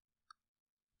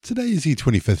Today is the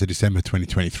 25th of December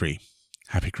 2023.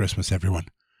 Happy Christmas, everyone.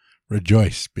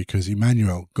 Rejoice, because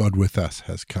Emmanuel, God with us,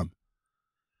 has come.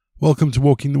 Welcome to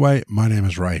Walking the Way. My name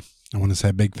is Ray. I want to say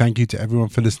a big thank you to everyone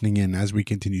for listening in as we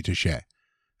continue to share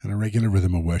in a regular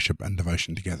rhythm of worship and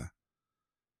devotion together.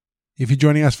 If you're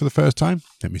joining us for the first time,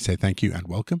 let me say thank you and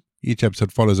welcome. Each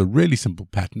episode follows a really simple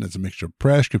pattern. It's a mixture of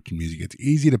prayer, script, and music. It's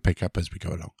easy to pick up as we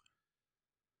go along.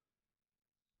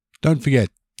 Don't forget,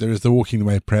 there is the Walking the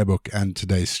Way prayer book and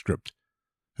today's script.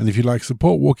 And if you'd like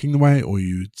support Walking the Way, or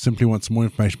you simply want some more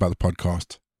information about the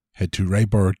podcast, head to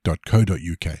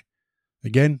rayborrett.co.uk.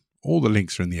 Again, all the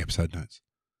links are in the episode notes.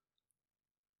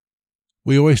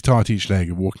 We always start each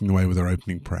leg of Walking the Way with our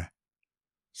opening prayer.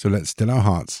 So let's still our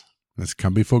hearts. Let's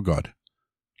come before God.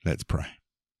 Let's pray.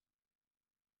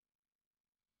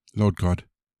 Lord God,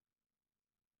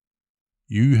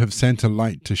 you have sent a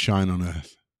light to shine on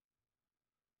earth.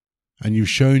 And you've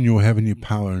shown your heavenly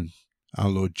power in our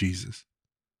Lord Jesus.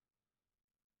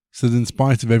 So that in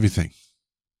spite of everything,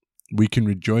 we can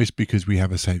rejoice because we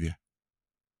have a Saviour.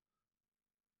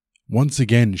 Once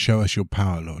again, show us your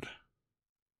power, Lord.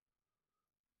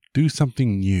 Do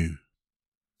something new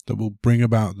that will bring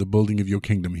about the building of your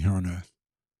kingdom here on earth.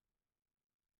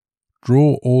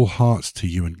 Draw all hearts to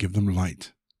you and give them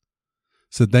light,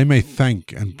 so that they may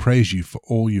thank and praise you for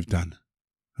all you've done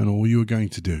and all you are going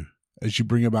to do, as you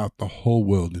bring about the whole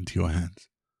world into your hands.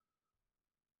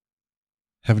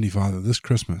 Heavenly Father, this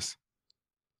Christmas,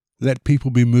 let people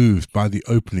be moved by the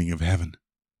opening of heaven,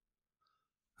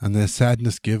 and their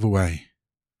sadness give way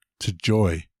to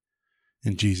joy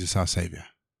in Jesus our Saviour.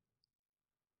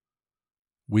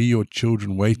 We, your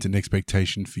children, wait in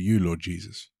expectation for you, Lord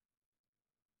Jesus.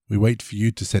 We wait for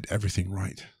you to set everything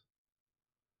right.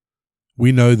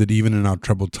 We know that even in our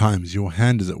troubled times, your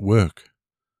hand is at work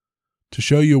to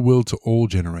show your will to all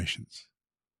generations.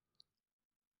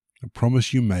 A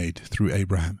promise you made through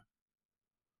Abraham.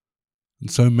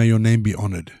 And so may your name be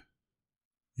honored,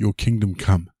 your kingdom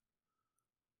come,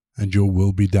 and your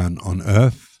will be done on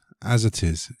earth as it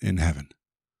is in heaven.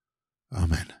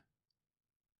 Amen.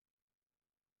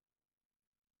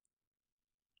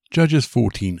 Judges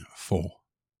 14:4.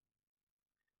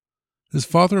 His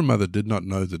father and mother did not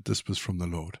know that this was from the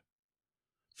Lord,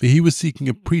 for he was seeking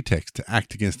a pretext to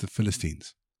act against the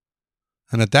Philistines.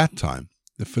 And at that time,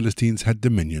 the Philistines had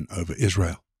dominion over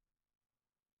Israel.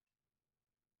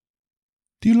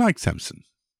 Do you like Samson?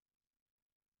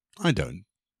 I don't.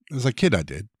 As a kid I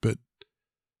did, but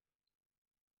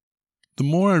the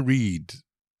more I read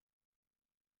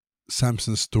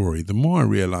Samson's story, the more I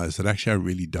realize that actually I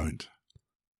really don't.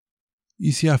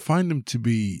 You see, I find him to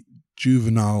be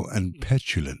juvenile and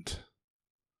petulant.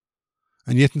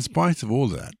 And yet, in spite of all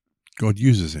that, God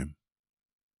uses him.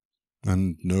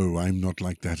 And no, I'm not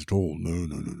like that at all. No.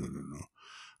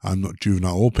 I'm not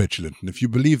juvenile or petulant. And if you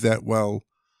believe that, well,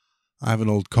 I have an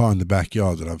old car in the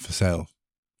backyard that I've for sale.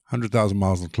 100,000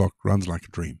 miles on the clock, runs like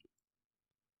a dream.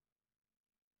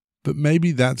 But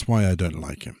maybe that's why I don't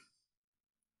like him.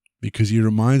 Because he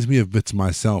reminds me of bits of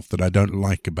myself that I don't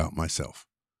like about myself.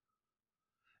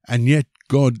 And yet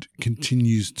God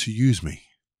continues to use me.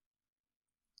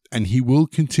 And he will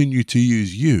continue to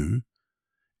use you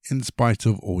in spite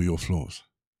of all your flaws.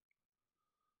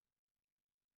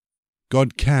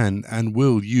 God can and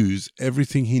will use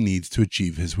everything he needs to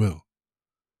achieve his will.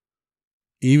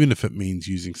 Even if it means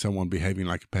using someone behaving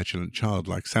like a petulant child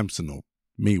like Samson or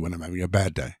me when I'm having a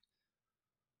bad day.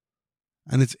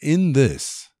 And it's in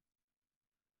this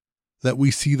that we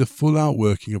see the full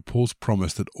outworking of Paul's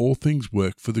promise that all things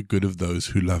work for the good of those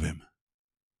who love him.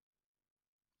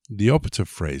 The operative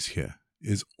phrase here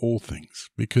is all things,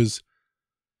 because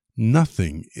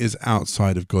nothing is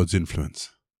outside of God's influence.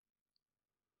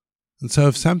 And so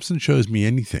if Samson shows me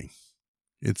anything,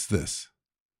 it's this.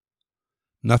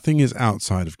 Nothing is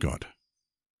outside of God,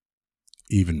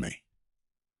 even me.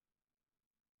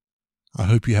 I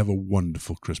hope you have a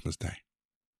wonderful Christmas day.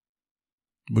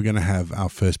 We're going to have our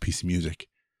first piece of music,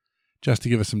 just to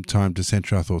give us some time to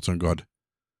center our thoughts on God.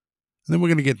 And then we're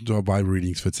going to get into our Bible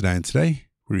readings for today. And today,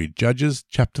 we read Judges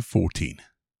chapter 14.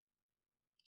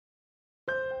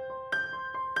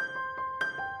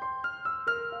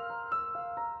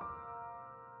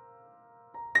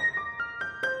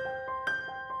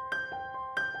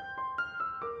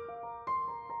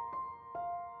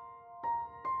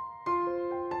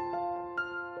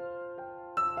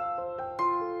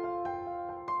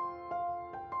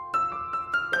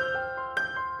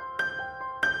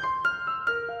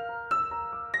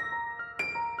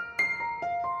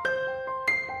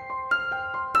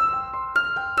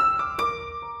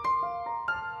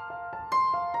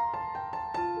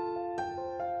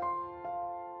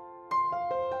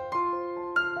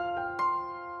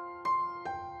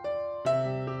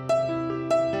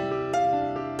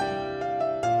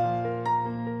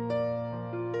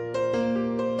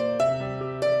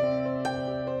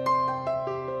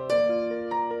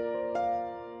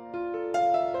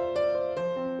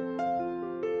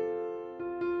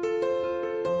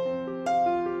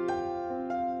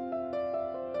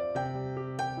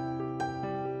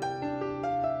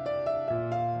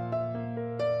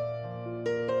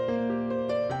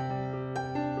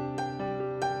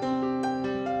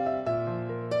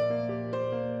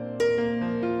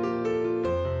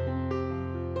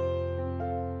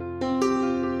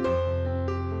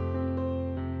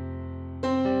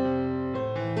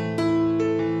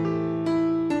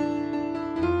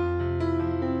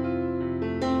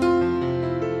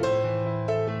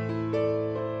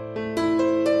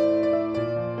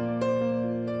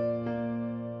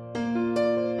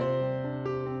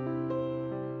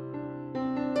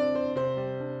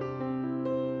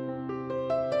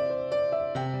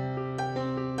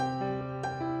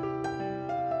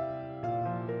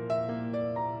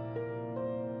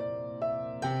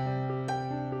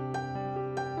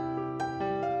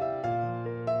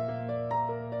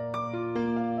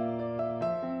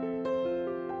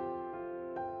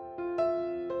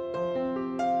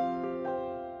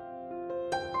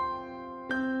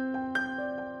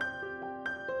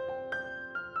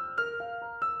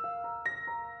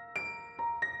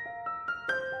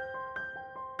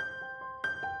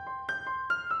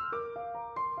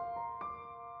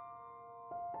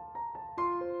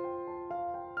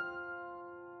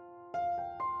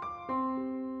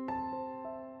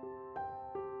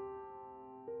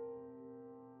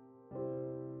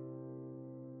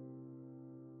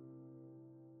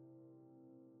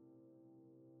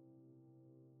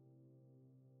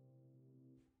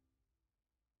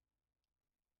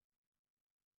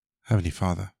 Heavenly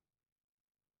Father,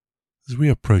 as we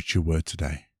approach your word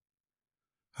today,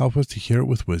 help us to hear it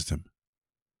with wisdom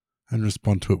and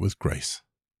respond to it with grace.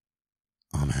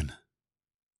 Amen.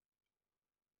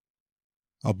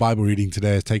 Our Bible reading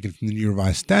today is taken from the New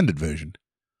Revised Standard Version,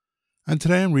 and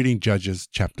today I'm reading Judges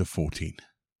chapter 14.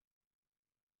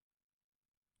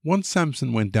 Once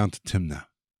Samson went down to Timnah,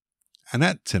 and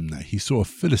at Timnah he saw a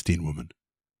Philistine woman.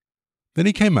 Then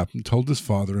he came up and told his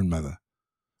father and mother,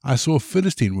 "I saw a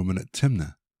Philistine woman at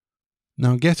Timnah.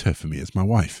 Now get her for me as my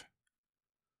wife."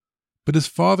 But his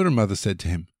father and mother said to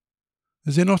him,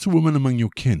 "Is there not a woman among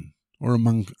your kin, or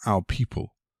among our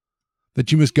people,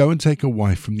 that you must go and take a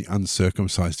wife from the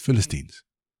uncircumcised Philistines?"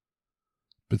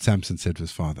 But Samson said to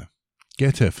his father,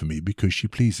 "Get her for me because she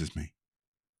pleases me."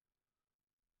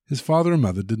 His father and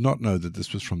mother did not know that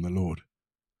this was from the Lord,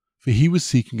 for he was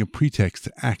seeking a pretext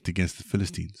to act against the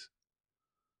Philistines.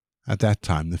 At that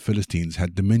time the Philistines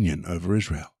had dominion over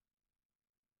Israel.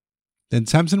 Then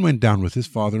Samson went down with his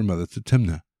father and mother to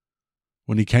Timnah.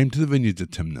 When he came to the vineyards at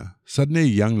Timnah, suddenly a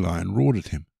young lion roared at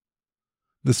him.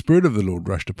 The Spirit of the Lord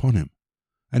rushed upon him,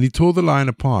 and he tore the lion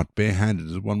apart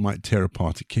barehanded as one might tear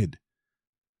apart a kid.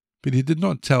 But he did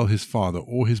not tell his father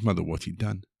or his mother what he'd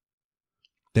done.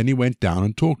 Then he went down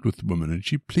and talked with the woman, and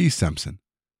she pleased Samson.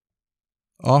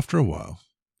 After a while,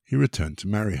 he returned to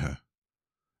marry her.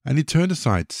 And he turned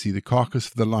aside to see the carcass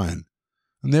of the lion,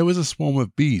 and there was a swarm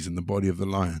of bees in the body of the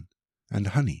lion, and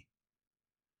honey.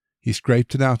 He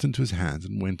scraped it out into his hands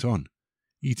and went on,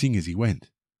 eating as he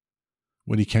went.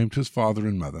 When he came to his father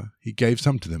and mother, he gave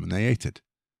some to them, and they ate it.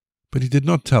 But he did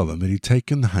not tell them that he had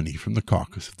taken the honey from the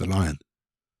carcass of the lion.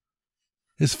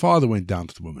 His father went down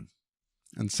to the woman,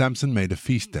 and Samson made a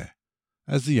feast there,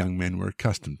 as the young men were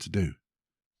accustomed to do.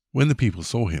 When the people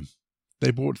saw him, they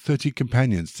brought 30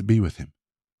 companions to be with him.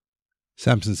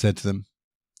 Samson said to them,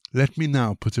 "Let me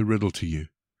now put a riddle to you.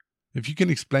 If you can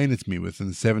explain it to me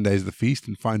within 7 days of the feast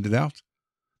and find it out,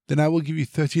 then I will give you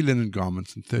 30 linen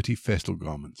garments and 30 festal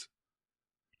garments.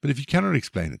 But if you cannot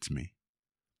explain it to me,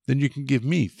 then you can give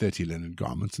me 30 linen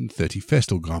garments and 30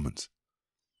 festal garments."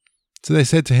 So they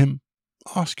said to him,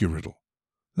 "Ask your riddle.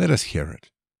 Let us hear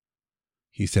it."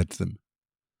 He said to them,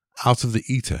 "Out of the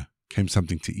eater came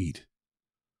something to eat.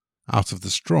 Out of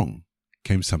the strong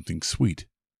came something sweet."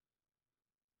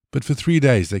 But for 3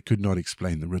 days they could not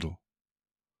explain the riddle.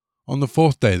 On the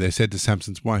 4th day they said to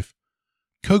Samson's wife,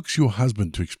 "Coax your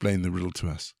husband to explain the riddle to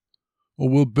us, or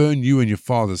we'll burn you and your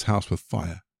father's house with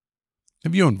fire.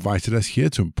 Have you invited us here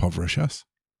to impoverish us?"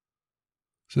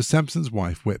 So Samson's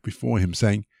wife wept before him,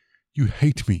 saying, "You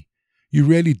hate me. You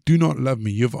really do not love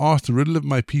me. You have asked the riddle of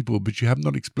my people, but you have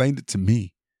not explained it to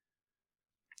me."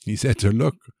 He said to her,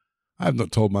 "Look, I have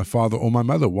not told my father or my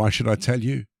mother. Why should I tell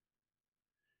you?"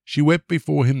 She wept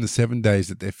before him the 7 days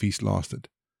that their feast lasted,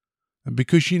 and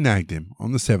because she nagged him,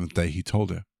 on the 7th day he told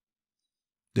her.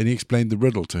 Then he explained the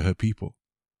riddle to her people.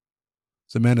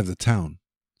 The men of the town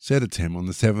said it to him on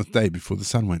the 7th day before the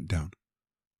sun went down.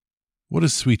 "What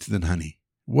is sweeter than honey?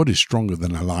 What is stronger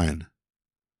than a lion?"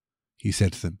 He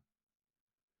said to them,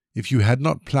 "If you had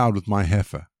not plowed with my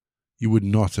heifer, you would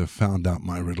not have found out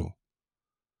my riddle."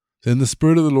 Then the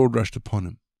Spirit of the Lord rushed upon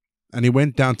him, and he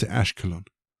went down to Ashkelon.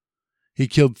 He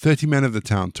killed 30 men of the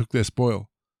town, took their spoil,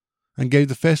 and gave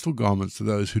the festal garments to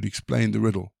those who'd explained the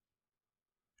riddle.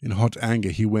 In hot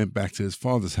anger he went back to his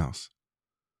father's house,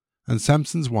 and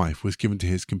Samson's wife was given to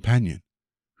his companion,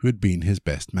 who had been his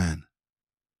best man.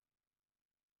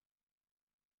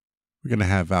 We're going to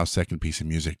have our second piece of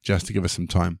music, just to give us some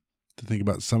time to think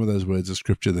about some of those words of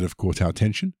Scripture that have caught our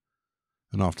attention.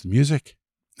 And after the music,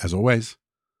 as always,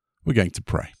 we're going to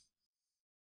pray.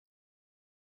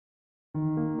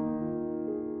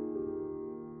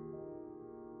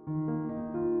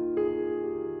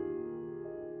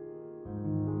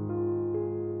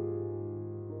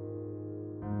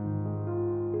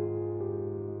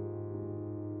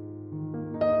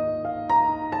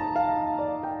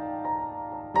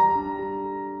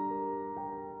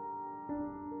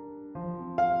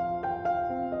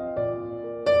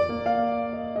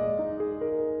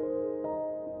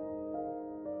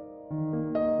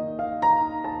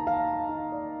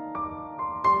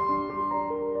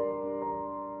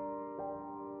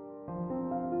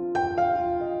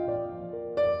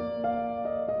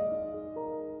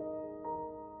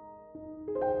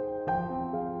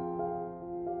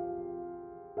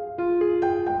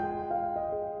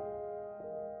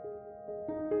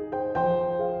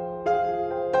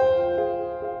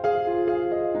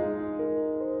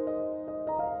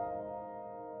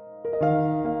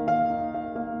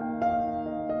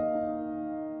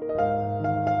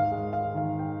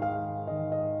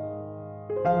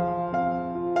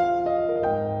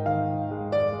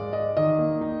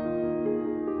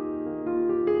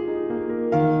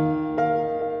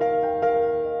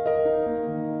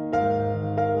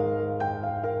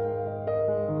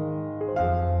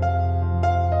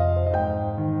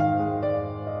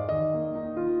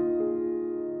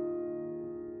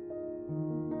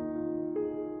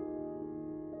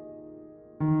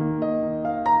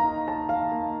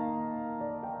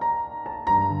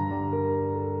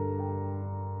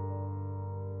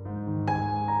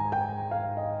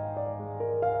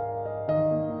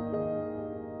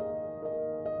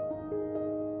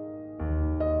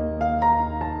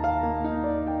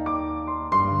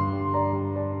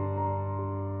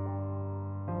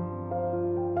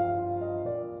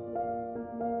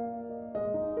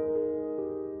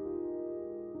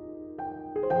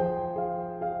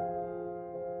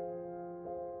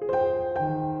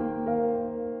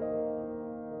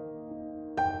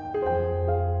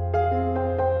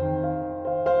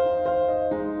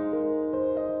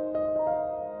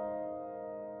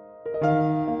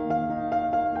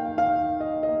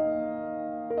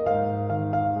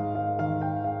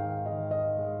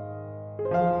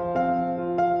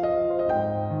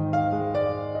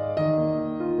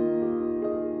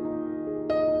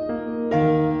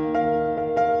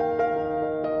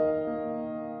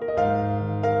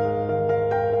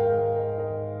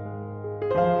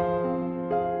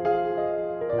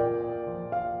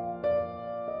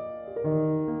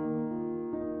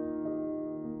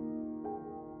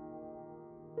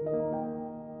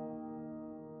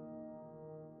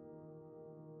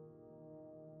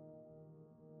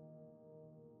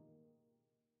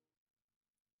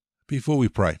 Before we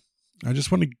pray, I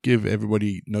just want to give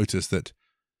everybody notice that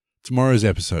tomorrow's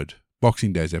episode,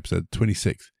 Boxing Day's episode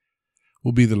 26,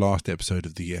 will be the last episode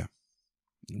of the year.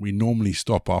 We normally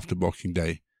stop after Boxing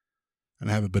Day and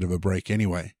have a bit of a break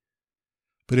anyway.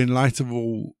 But in light of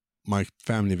all my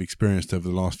family have experienced over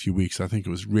the last few weeks, I think it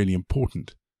was really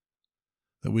important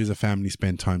that we as a family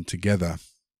spend time together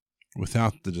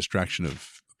without the distraction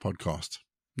of the podcast.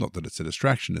 Not that it's a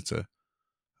distraction, it's a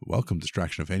welcome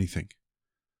distraction of anything.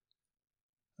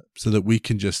 So that we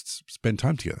can just spend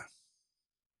time together.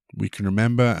 We can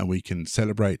remember and we can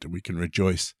celebrate and we can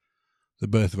rejoice the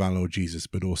birth of our Lord Jesus,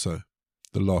 but also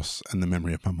the loss and the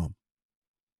memory of my mom.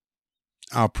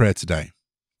 Our prayer today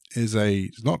is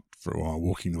not for our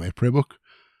Walking the Way prayer book,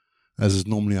 as is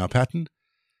normally our pattern.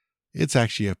 It's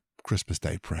actually a Christmas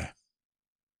Day prayer.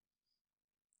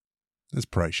 Let's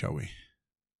pray, shall we?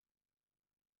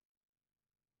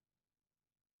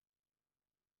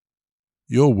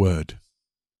 Your word.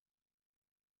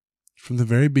 From the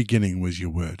very beginning was your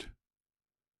word,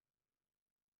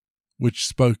 which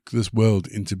spoke this world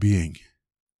into being.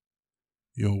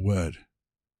 Your word,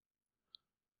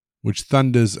 which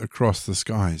thunders across the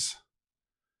skies.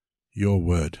 Your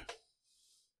word,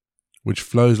 which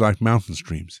flows like mountain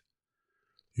streams.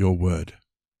 Your word,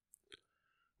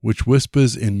 which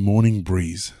whispers in morning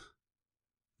breeze.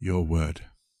 Your word,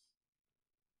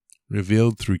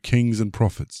 revealed through kings and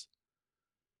prophets.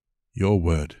 Your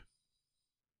word,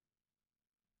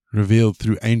 revealed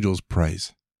through angels'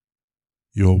 praise.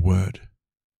 Your word,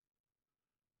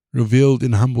 revealed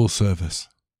in humble service.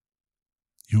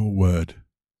 Your word,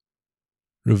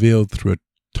 revealed through a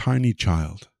tiny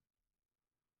child.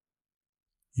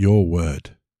 Your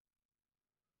word,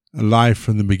 alive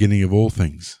from the beginning of all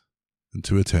things and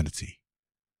to eternity.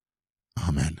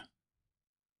 Amen.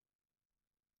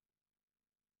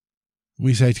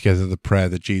 We say together the prayer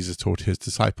that Jesus taught his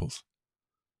disciples.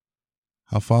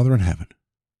 Our Father in heaven,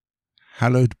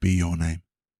 hallowed be your name.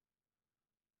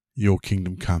 Your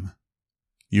kingdom come.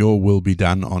 Your will be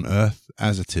done on earth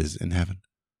as it is in heaven.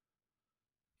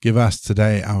 Give us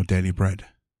today our daily bread.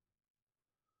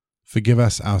 Forgive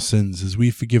us our sins as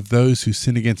we forgive those who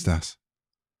sin against us.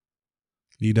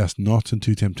 Lead us not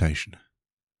into temptation,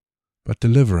 but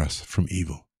deliver us from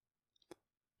evil.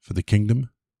 For the kingdom,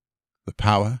 the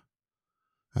power,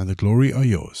 and the glory are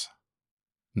yours,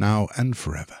 now and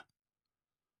forever.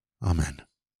 Amen.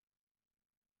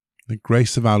 The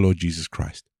grace of our Lord Jesus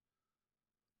Christ,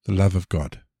 the love of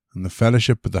God, and the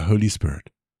fellowship of the Holy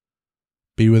Spirit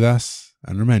be with us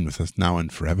and remain with us now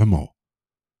and forevermore.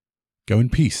 Go in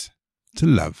peace to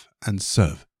love and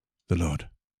serve the Lord.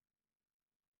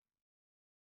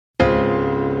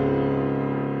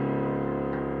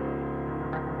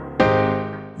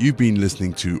 You've been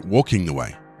listening to Walking the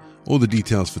Way. All the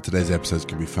details for today's episodes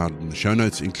can be found in the show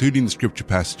notes, including the scripture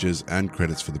passages and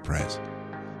credits for the prayers.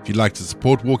 If you'd like to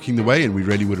support Walking the Way, and we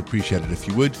really would appreciate it if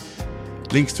you would,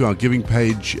 links to our giving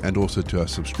page and also to our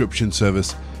subscription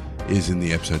service is in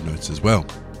the episode notes as well.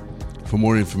 For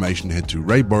more information, head to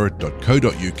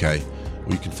rayborrett.co.uk,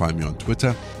 or you can find me on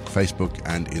Twitter, Facebook,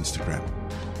 and Instagram.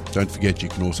 Don't forget you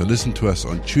can also listen to us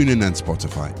on TuneIn and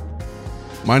Spotify.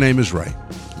 My name is Ray,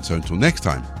 and so until next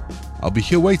time, I'll be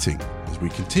here waiting as we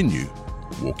continue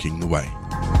walking the way.